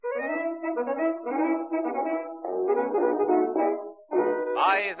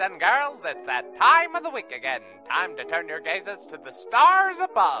boys and girls, it's that time of the week again. Time to turn your gazes to the stars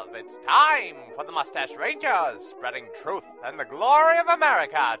above. It's time for the Mustache Rangers, spreading truth and the glory of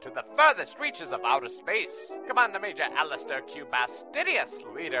America to the furthest reaches of outer space. Commander Major Alistair Q. Bastidius,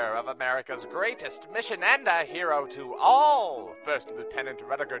 leader of America's greatest mission and a hero to all. First Lieutenant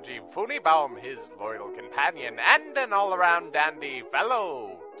Rediger G. Funibaum, his loyal companion and an all-around dandy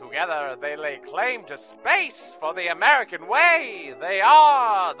fellow. Together, they lay claim to space for the American way. They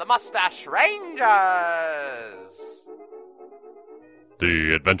are the Mustache Rangers.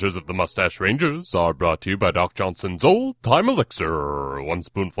 The Adventures of the Mustache Rangers are brought to you by Doc Johnson's Old Time Elixir. 1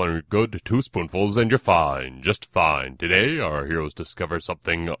 spoonful and you're good, 2 spoonfuls and you're fine, just fine. Today, our heroes discover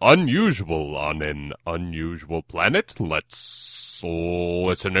something unusual on an unusual planet. Let's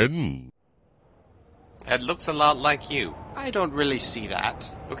listen in. It looks a lot like you. I don't really see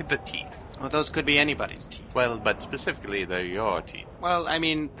that. Look at the teeth. Well, those could be anybody's teeth. Well, but specifically, they're your teeth. Well, I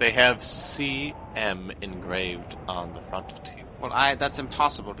mean... They have CM engraved on the front tooth. Well, that's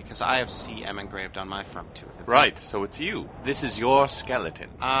impossible because I have CM engraved on my front tooth. Right, so it's you. This is your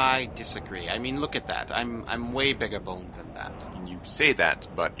skeleton. I disagree. I mean, look at that. I'm way bigger boned than that. You say that,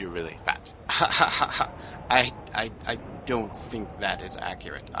 but you're really fat. I don't think that is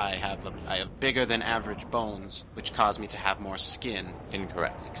accurate. I have bigger than average bones, which cause me to have more skin.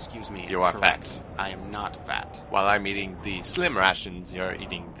 Incorrect. Excuse me. You are incorrect. fat. I am not fat. While I'm eating the slim rations, you're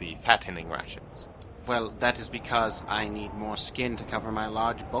eating the fattening rations. Well, that is because I need more skin to cover my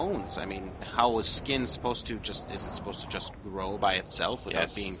large bones. I mean, how is skin supposed to is it supposed to just grow by itself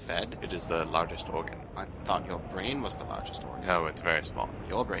without being fed? It is the largest organ. I thought your brain was the largest organ. No, it's very small.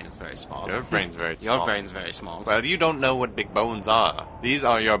 Your brain is very small. Your brain's very small. Your brain's very small. Well, you don't know what big bones are. These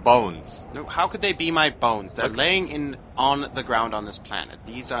are your bones. No, how could they be my bones? They're laying on the ground on this planet.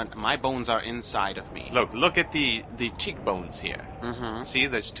 My bones are inside of me. Look at the cheekbones here. Mm-hmm. See,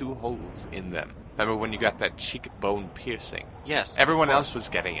 there's 2 holes in them. Remember when you got that cheekbone piercing? Yes. Everyone else was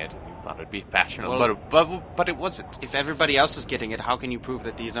getting it, and you thought it'd be fashionable, but it wasn't. If everybody else is getting it, how can you prove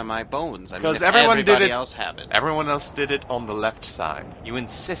that these are my bones? I mean, because everybody else have it. Everyone else did it on the left side. You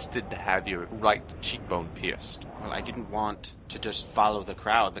insisted to have your right cheekbone pierced. Well, I didn't want to just follow the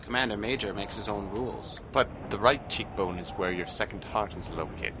crowd. The Commander Major makes his own rules. But the right cheekbone is where your second heart is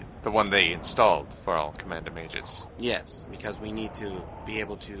located. The one they installed for all Commander Majors. Yes, because we need to be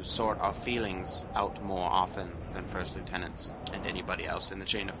able to sort our feelings out more often than First Lieutenants and anybody else in the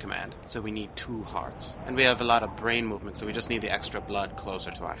chain of command. So we need 2 hearts. And we have a lot of brain movement, so we just need the extra blood closer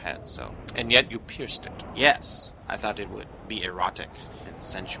to our head, so... And yet you pierced it. Yes, I thought it would be erotic and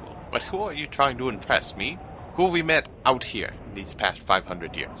sensual. But who are you trying to impress, me? Who have we met out here these past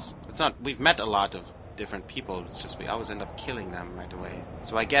 500 years? We've met a lot of different people, it's just we always end up killing them right away.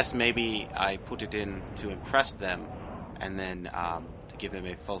 So I guess maybe I put it in to impress them, and then to give them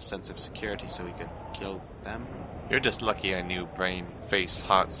a full sense of security so we could kill them. You're just lucky I knew brain, face,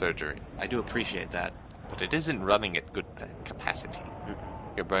 heart surgery. I do appreciate that. But it isn't running at good capacity.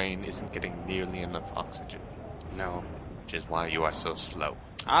 Mm-hmm. Your brain isn't getting nearly enough oxygen. No. Which is why you are so slow.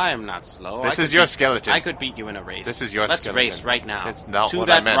 I am not slow. This is your skeleton. I could beat you in a race. This is your skeleton. Let's race right now. It's not to what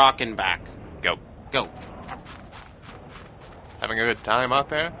that I meant. rock and back. Go. Go. Having a good time out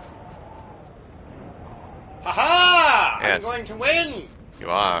there? Ha-ha! Yes. I'm going to win! You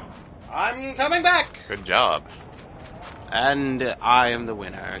are. I'm coming back! Good job. And I am the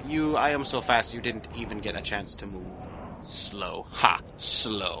winner. I am so fast you didn't even get a chance to move. Slow. Ha.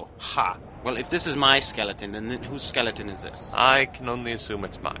 Slow. Ha. Well, if this is my skeleton, then whose skeleton is this? I can only assume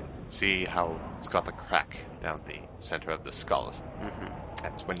it's mine. See how it's got the crack down the center of the skull? Mm-hmm.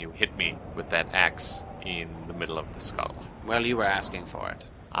 That's when you hit me with that axe in the middle of the skull. Well, you were asking for it.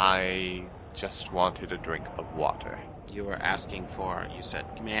 I just wanted a drink of water. You were asking for, you said,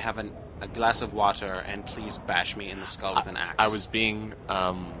 may I have a glass of water and please bash me in the skull with an axe? I was being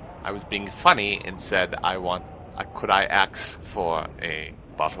funny and said could I ask for a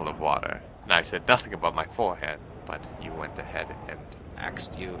bottle of water? And I said nothing about my forehead, but you went ahead and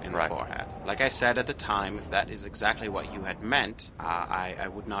axed you in right. the forehead. Like I said at the time, if that is exactly what you had meant, I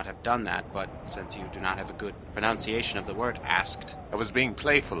would not have done that, but since you do not have a good pronunciation of the word asked... I was being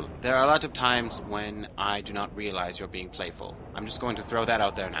playful. There are a lot of times when I do not realize you're being playful. I'm just going to throw that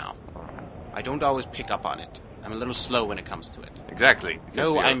out there now. I don't always pick up on it. I'm a little slow when it comes to it. Exactly.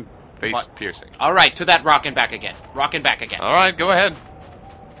 No, I'm... Face piercing. All right, to that rock and back again. Rock and back again. All right, go ahead.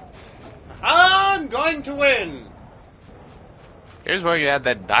 I'm going to win! Here's where you had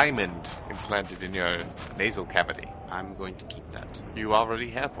that diamond implanted in your nasal cavity. I'm going to keep that. You already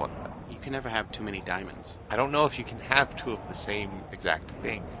have one, then. You can never have too many diamonds. I don't know if you can have 2 of the same exact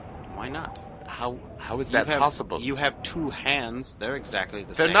thing. Why not? How is that possible? You have two hands. They're exactly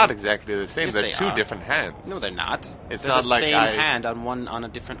the They're same. not exactly the same. Yes, they're they two are. different hands. No, they're not. It's they're not the like same I- hand on a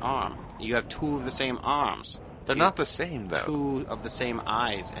different arm. You have two of the same arms. They're not the same, though. Two of the same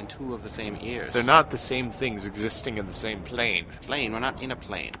eyes and two of the same ears. They're not the same things existing in the same plane. Plane. We're not in a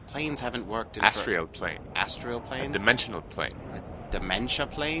plane. Planes haven't worked in Astral plane. Astral A plane. dimensional plane. A dementia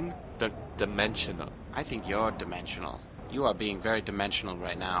plane. Dimensional. I think you're dimensional. You are being very dimensional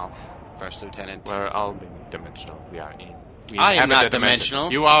right now, First Lieutenant. We're all being dimensional. We are in. We I am inhabit not a dimension.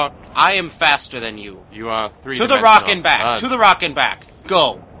 dimensional. You are. I am faster than you. You are To three-dimensional. the rock and back. Run. To the rock and back.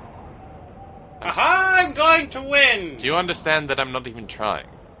 Go. Aha! I'm going to win. Do you understand that I'm not even trying?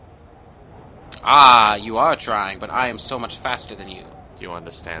 Ah, you are trying, but I am so much faster than you. Do you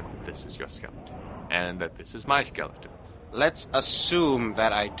understand that this is your skeleton and that this is my skeleton? Let's assume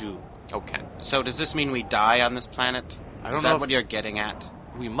that I do. Okay. So does this mean we die on this planet? I don't Is know that if- what you're getting at?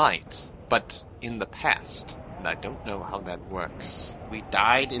 We might, but in the past, and I don't know how that works. We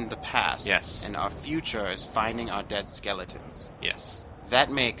died in the past. Yes. And our future is finding our dead skeletons. Yes.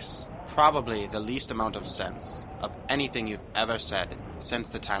 That makes probably the least amount of sense of anything you've ever said since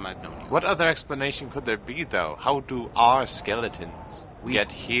the time I've known you. What other explanation could there be, though? How do our skeletons We-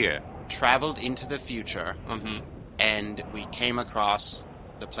 get here? Traveled into the future, Mm-hmm. and we came across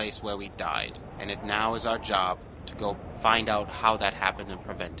the place where we died. And it now is our job to go find out how that happened and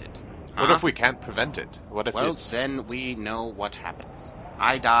prevent it. What Huh? if we can't prevent it? What if Well, it's... then we know what happens.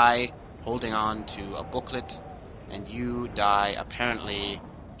 I die holding on to a booklet, and you die apparently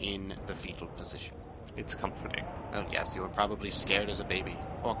in the fetal position. It's comforting. Well, yes, you were probably scared as a baby,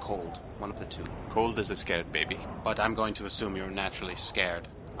 or cold, one of the two. Cold as a scared baby. But I'm going to assume you're naturally scared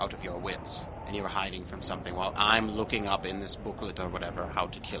out of your wits, and you were hiding from something while I'm looking up in this booklet or whatever how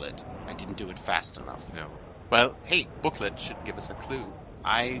to kill it. I didn't do it fast enough. No. Well, hey, booklet should give us a clue.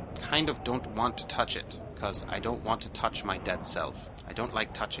 I kind of don't want to touch it, because I don't want to touch my dead self. I don't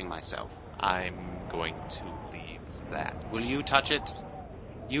like touching myself. I'm going to leave that. Will you touch it?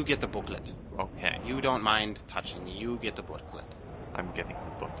 You get the booklet. Okay. You don't mind touching me. You get the booklet. I'm getting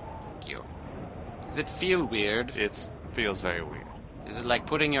the book. Thank you. Does it feel weird? It feels very weird. Is it like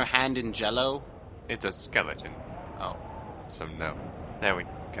putting your hand in jello? It's a skeleton, Oh. so no. There we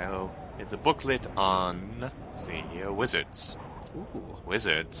go. It's a booklet on, let's see here, wizards. Ooh.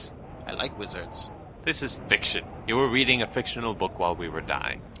 Wizards? I like wizards. This is fiction. You were reading a fictional book while we were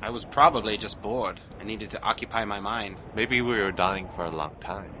dying. I was probably just bored. I needed to occupy my mind. Maybe we were dying for a long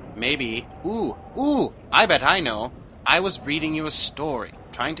time. Maybe. Ooh, I bet I know. I was reading you a story,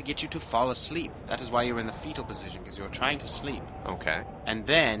 trying to get you to fall asleep. That is why you were in the fetal position, because you were trying to sleep. Okay. And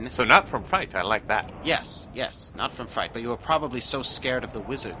then, So not from fright, I like that. yes, not from fright, but you were probably so scared of the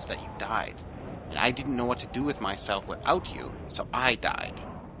wizards that you died. And I didn't know what to do with myself without you, so I died.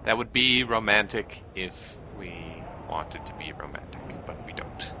 That would be romantic if we wanted to be romantic, but we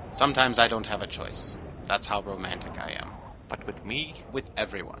don't. Sometimes I don't have a choice. That's how romantic I am. But with me, With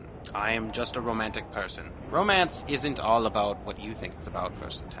everyone. I am just a romantic person. Romance isn't all about what you think it's about,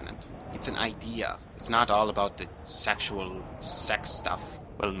 First Lieutenant. It's an idea. It's not all about the sexual sex stuff.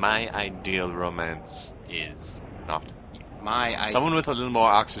 well, my ideal romance is not you. My idea. Someone with a little more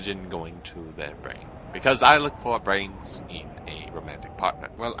oxygen going to their brain. Because I look for brains in a romantic partner.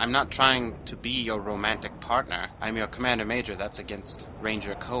 Well, I'm not trying to be your romantic partner. I'm your commander major. That's against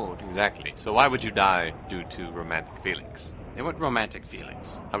Ranger code. Exactly. So why would you die due to romantic feelings? They weren't romantic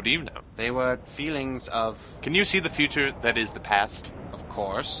feelings. How do you know? They were feelings of Can you see the future that is the past?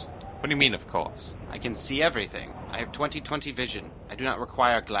 course. What do you mean, of course? I can see everything. I have 20/20 vision. I do not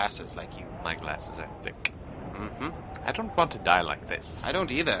require glasses like you. My glasses are thick. Mm-hmm. I don't want to die like this. I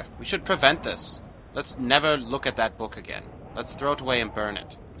don't either. We should prevent this. Let's never look at that book again. Let's throw it away and burn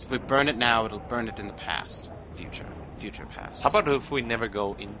it. So if we burn it now, it'll burn it in the past. Future past. How about if we never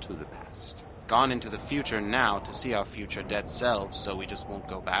go into the past? Gone into the future now to see our future dead selves, so we just won't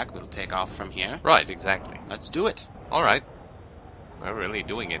go back. We'll take off from here. Right, exactly. Let's do it. All right. We're really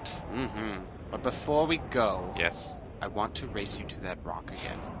doing it. Mm-hmm. But before we go, Yes. I want to race you to that rock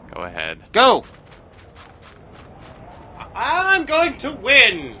again. Go ahead. Go! I'm going to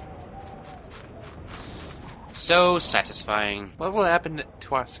win! So satisfying. What will happen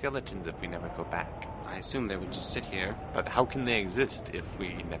to our skeletons if we never go back? I assume they would just sit here. But how can they exist if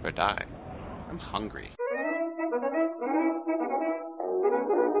we never die? I'm hungry.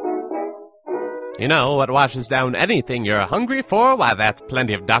 You know what washes down anything you're hungry for? Why, that's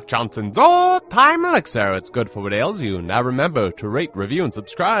plenty of Doc Johnson's Old Time Elixir. It's good for what ails you. Now remember to rate, review, and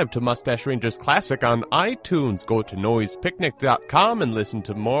subscribe to Mustache Rangers Classic on iTunes. Go to noisepicnic.com and listen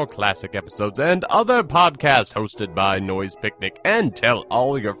to more classic episodes and other podcasts hosted by Noise Picnic. And tell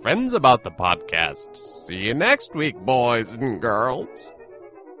all your friends about the podcast. See you next week, boys and girls.